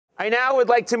I now would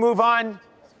like to move on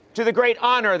to the great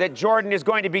honor that Jordan is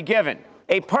going to be given.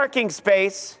 A parking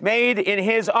space made in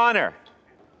his honor.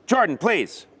 Jordan,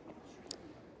 please.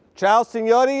 Ciao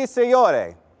signori e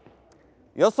signore.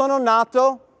 Io sono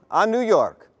nato a New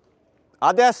York.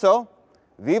 Adesso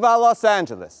vivo a Los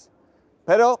Angeles.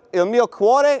 Però il mio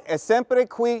cuore è sempre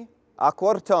qui a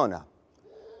Cortona.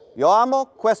 Io amo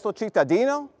questo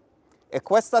cittadino e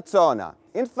questa zona.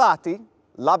 Infatti,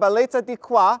 la bellezza di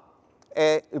qua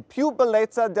è la più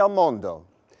bellezza del mondo.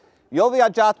 Io ho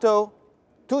viaggiato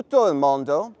tutto il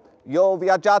mondo, io ho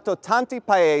viaggiato tanti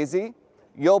paesi,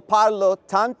 io parlo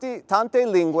tante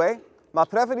lingue, ma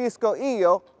preferisco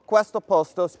io questo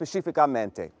posto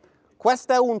specificamente.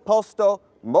 Questo è un posto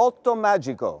molto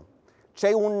magico.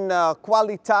 C'è una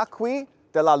qualità qui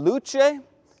della luce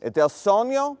e del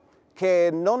sogno che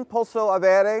non posso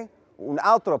avere in un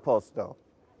altro posto.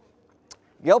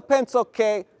 Io penso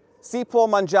che si può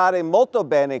mangiare molto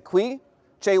bene qui.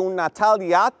 C'è una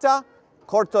tagliata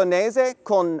cortonese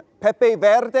con pepe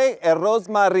verde e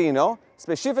rosmarino,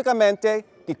 specificamente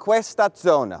di questa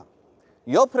zona.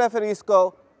 Io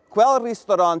preferisco quel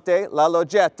ristorante, la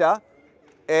Loggetta,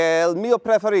 è il mio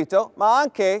preferito, ma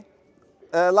anche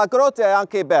la grotta è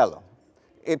anche bella.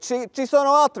 E ci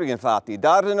sono altri infatti,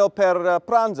 daranno per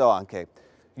pranzo anche.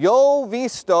 Io ho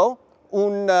visto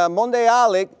un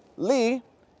mondiale lì,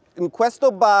 in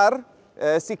questo bar,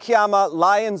 si chiama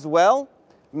Lion's Well,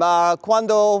 ma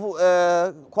quando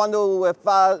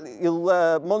fa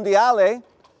il mondiale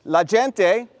la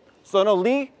gente sono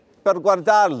lì per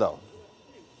guardarlo.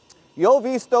 Io ho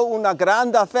visto una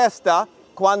grande festa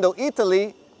quando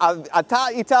Italia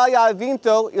ha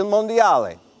vinto il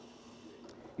mondiale.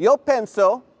 Io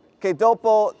penso che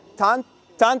dopo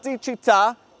tante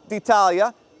città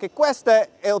d'Italia che questo è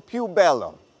il più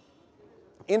bello.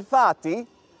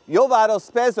 Infatti io vado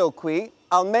spesso qui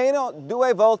almeno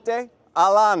 2 volte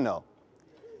all'anno.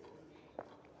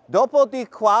 Dopo di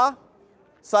qua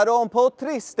sarò un po'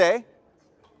 triste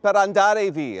per andare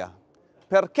via,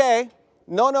 perché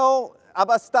non ho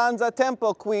abbastanza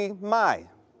tempo qui mai.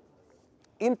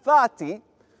 Infatti,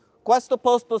 questo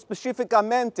posto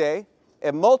specificamente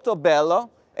è molto bello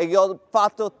e io ho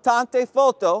fatto tante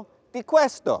foto di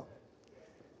questo.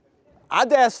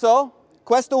 Adesso,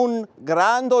 questo è un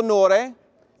grande onore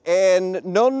e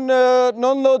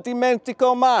non lo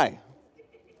dimentico mai.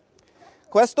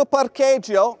 Questo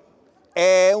parcheggio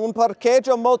è un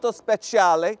parcheggio molto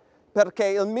speciale perché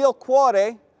il mio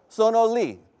cuore sono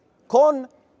lì, con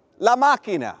la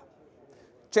macchina.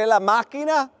 C'è la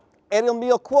macchina e il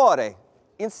mio cuore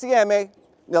insieme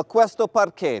in questo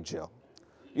parcheggio.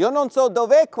 Io non so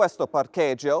dov'è questo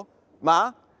parcheggio,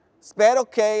 ma spero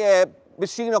che è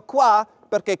vicino qua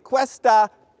perché questa è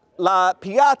la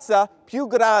piazza più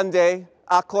grande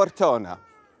a Cortona.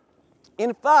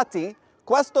 Infatti,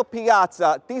 questa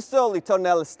piazza di solito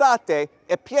nell'estate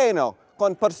è pieno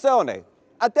con persone.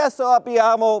 Adesso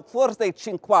abbiamo forse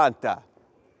 50,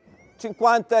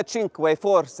 55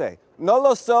 forse, non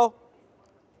lo so.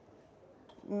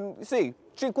 Sì,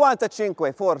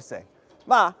 55 forse.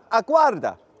 Ma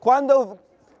guarda, quando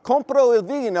compro il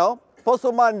vino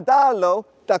posso mandarlo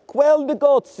da quel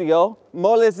negozio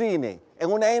Molesini. È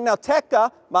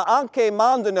un'enoteca, ma anche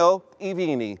mandano i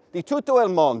vini di tutto il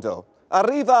mondo.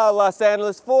 Arriva a Los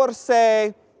Angeles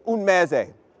forse un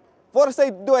mese,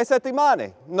 forse 2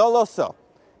 settimane, non lo so.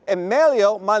 È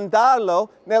meglio mandarlo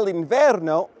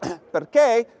nell'inverno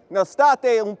perché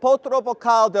nell'estate è un po' troppo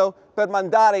caldo per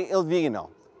mandare il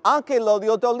vino. Anche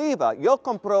l'olio d'oliva, io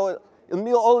compro il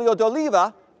mio olio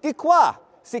d'oliva di qua,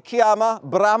 si chiama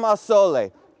Brahma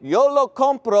Sole. Io lo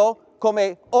compro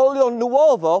come olio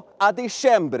nuovo a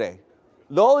dicembre.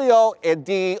 L'olio è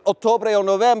di ottobre o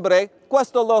novembre,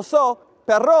 questo lo so,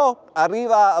 però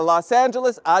arriva a Los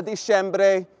Angeles a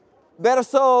dicembre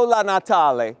verso la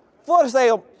Natale.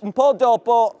 Forse un po'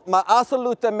 dopo, ma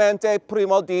assolutamente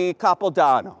prima di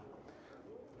Capodanno.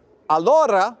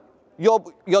 Allora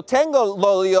io tengo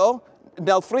l'olio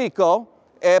nel frigo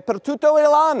per tutto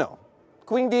l'anno.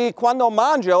 Quindi quando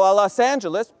mangio a Los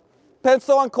Angeles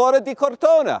penso ancora di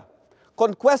Cortona.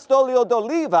 Con quest'olio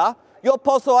d'oliva io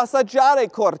posso assaggiare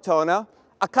Cortona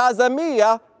a casa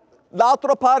mia,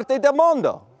 l'altra parte del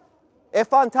mondo. È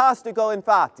fantastico,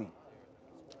 infatti.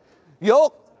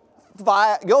 Io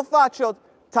faccio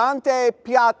tanti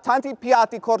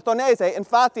piatti cortonesi,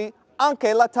 infatti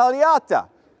anche la tagliata.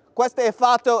 Questa è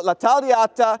fatto, la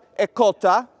tagliata è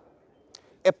cotta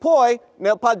e poi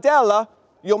nel padella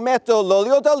io metto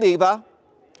l'olio d'oliva,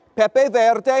 pepe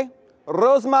verde,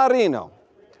 rosmarino,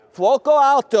 fuoco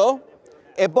alto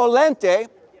e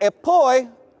bollente e poi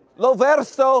lo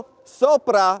verso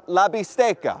sopra la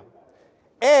bistecca.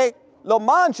 e lo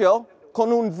mangio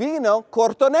con un vino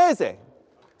cortonese,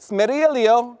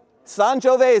 Smeriglio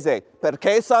Sangiovese.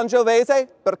 Perché Sangiovese?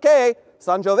 Perché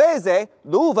Sangiovese,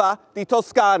 l'uva di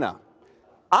Toscana.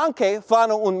 Anche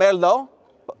fanno un merlot,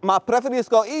 ma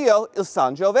preferisco io il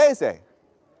Sangiovese.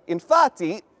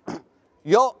 Infatti,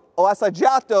 io ho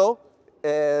assaggiato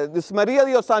il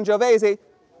Smeriglio Sangiovese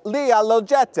lì a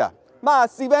Loggetta, ma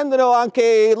si vendono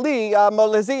anche lì a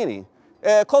Mollesini.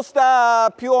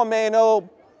 Costa più o meno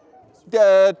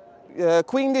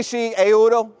 15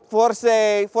 euro,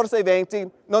 forse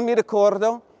 20, non mi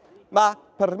ricordo, ma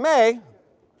per me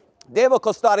deve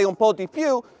costare un po' di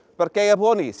più perché è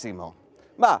buonissimo.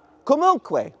 Ma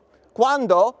comunque,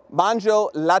 quando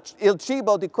mangio il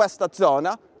cibo di questa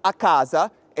zona a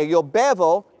casa e io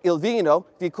bevo il vino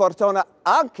di Cortona,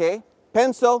 anche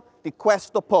penso di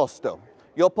questo posto.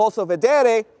 Io posso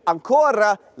vedere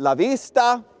ancora la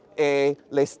vista e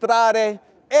le strade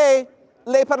e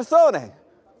le persone.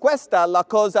 Questa è la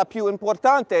cosa più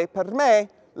importante per me,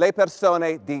 le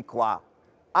persone di qua.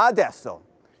 Adesso,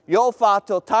 io ho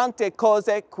fatto tante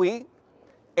cose qui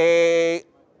e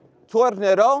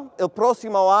tornerò il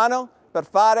prossimo anno per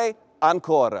fare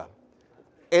ancora.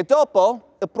 E dopo,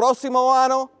 il prossimo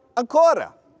anno,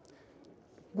 ancora.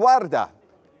 Guarda,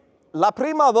 la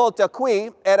prima volta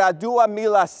qui era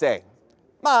 2006,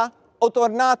 ma ho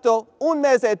tornato un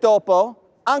mese dopo,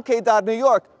 anche da New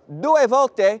York, 2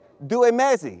 volte 2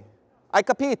 mesi. Hai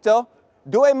capito?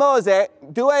 2 volte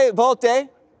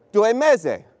 2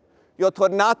 mesi. Io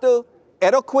tornato,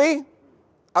 ero qui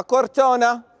a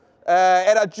Cortona,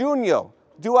 era giugno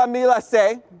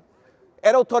 2006,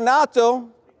 ero tornato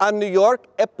a New York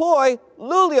e poi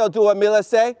luglio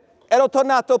 2006 ero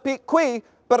tornato qui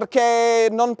perché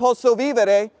non posso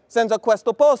vivere senza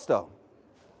questo posto.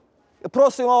 Il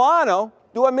prossimo anno,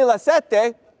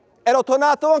 2007, ero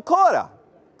tornato ancora.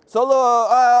 Solo,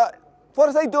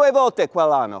 forse 2 volte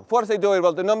quell'anno, forse 2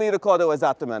 volte, non mi ricordo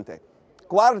esattamente.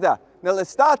 Guarda,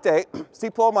 nell'estate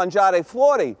si può mangiare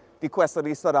fuori di questo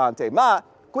ristorante, ma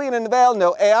qui in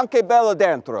inverno è anche bello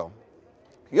dentro.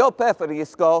 Io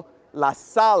preferisco la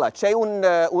sala, c'è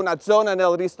una zona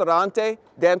nel ristorante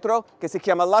dentro che si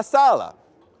chiama la sala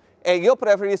e io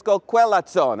preferisco quella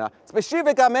zona,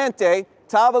 specificamente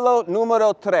tavolo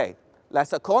numero 3. La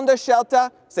seconda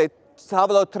scelta, se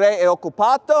tavolo 3 è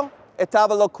occupato, è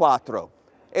tavolo 4.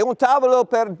 È un tavolo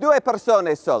per 2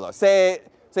 persone solo. Se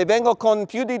vengo con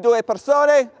più di 2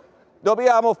 persone,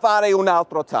 dobbiamo fare un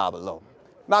altro tavolo.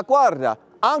 Ma guarda,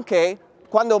 anche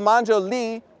quando mangio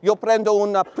lì, io prendo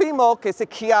un primo che si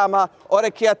chiama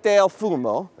orecchiette al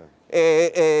fumo,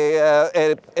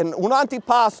 un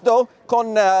antipasto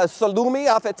con salumi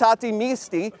affettati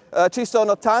misti, ci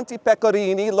sono tanti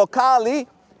pecorini locali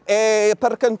e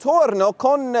per contorno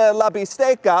con la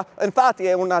bistecca, infatti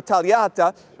è una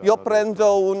tagliata, io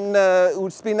prendo un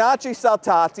spinaci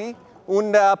saltati,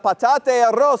 patate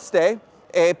arroste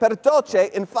e per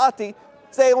dolce, infatti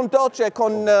se è un dolce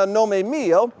con nome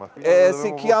mio,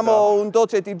 si chiama un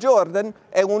dolce di Jordan,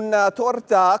 è una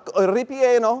torta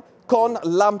ripieno con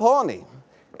lamponi.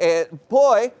 E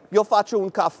poi io faccio un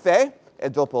caffè e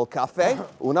dopo il caffè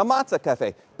una mazza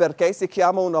caffè. Perché si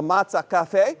chiama una mazza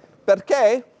caffè?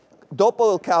 Perché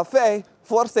dopo il caffè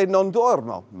forse non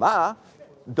dormo, ma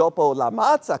dopo la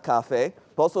mazza caffè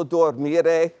posso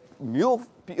dormire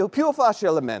più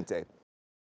facilmente.